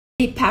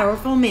a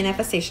powerful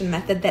manifestation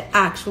method that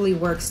actually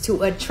works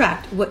to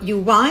attract what you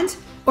want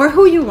or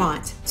who you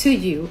want to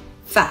you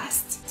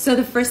fast. So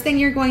the first thing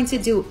you're going to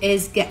do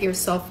is get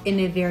yourself in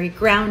a very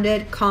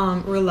grounded,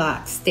 calm,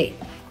 relaxed state.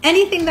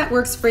 Anything that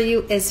works for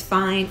you is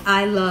fine.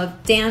 I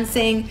love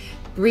dancing,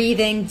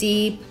 breathing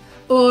deep,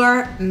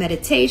 or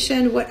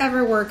meditation,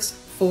 whatever works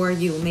for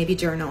you, maybe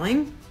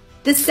journaling.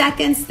 The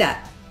second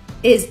step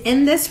is,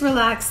 in this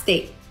relaxed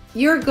state,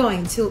 you're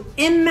going to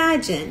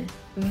imagine,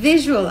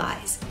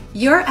 visualize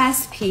your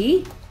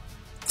SP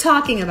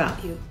talking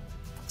about you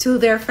to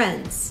their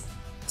friends,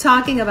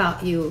 talking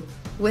about you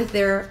with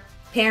their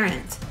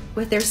parent,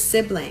 with their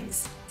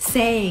siblings,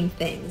 saying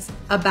things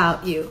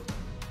about you.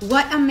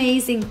 What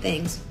amazing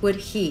things would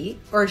he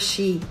or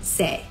she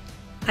say?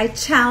 I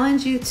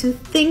challenge you to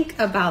think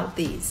about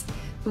these.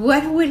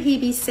 What would he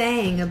be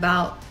saying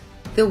about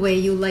the way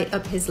you light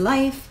up his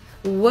life?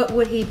 What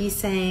would he be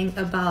saying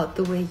about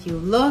the way you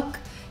look,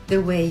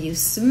 the way you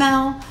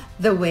smell,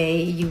 the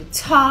way you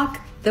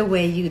talk, the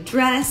way you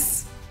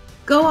dress?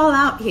 Go all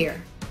out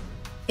here.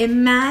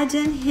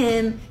 Imagine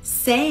him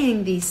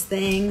saying these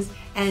things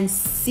and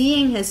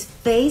seeing his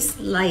face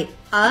light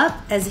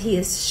up as he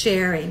is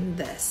sharing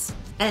this.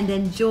 And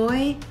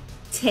enjoy,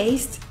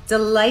 taste,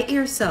 delight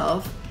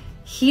yourself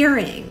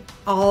hearing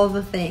all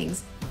the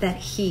things that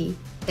he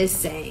is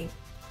saying.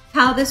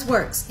 How this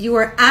works: you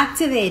are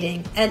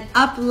activating an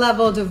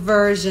up-leveled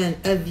version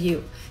of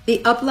you.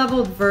 The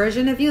up-leveled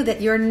version of you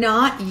that you're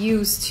not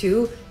used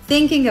to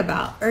thinking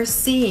about or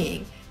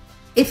seeing.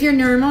 If you're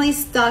normally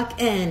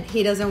stuck in,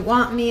 he doesn't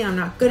want me, I'm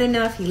not good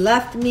enough, he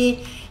left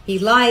me, he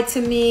lied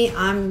to me,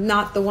 I'm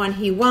not the one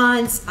he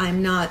wants,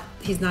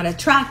 he's not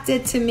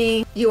attracted to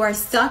me. You are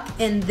stuck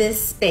in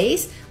this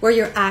space where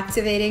you're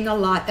activating a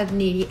lot of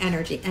needy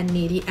energy, and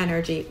needy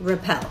energy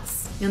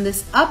repels. In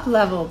this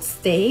up-leveled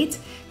state,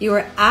 you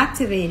are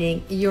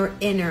activating your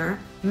inner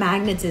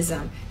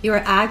magnetism. You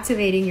are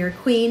activating your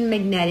queen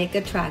magnetic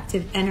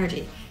attractive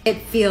energy.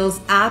 It feels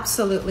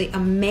absolutely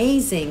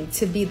amazing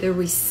to be the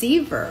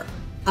receiver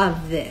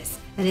of this,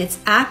 and it's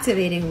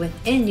activating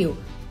within you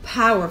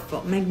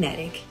powerful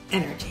magnetic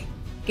energy.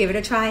 Give it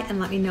a try and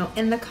let me know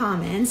in the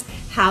comments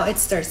how it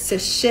starts to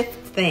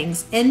shift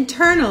things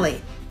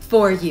internally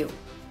for you.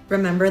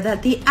 Remember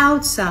that the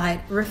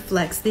outside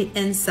reflects the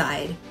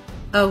inside.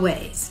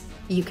 Always.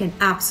 You can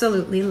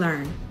absolutely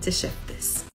learn to shift things.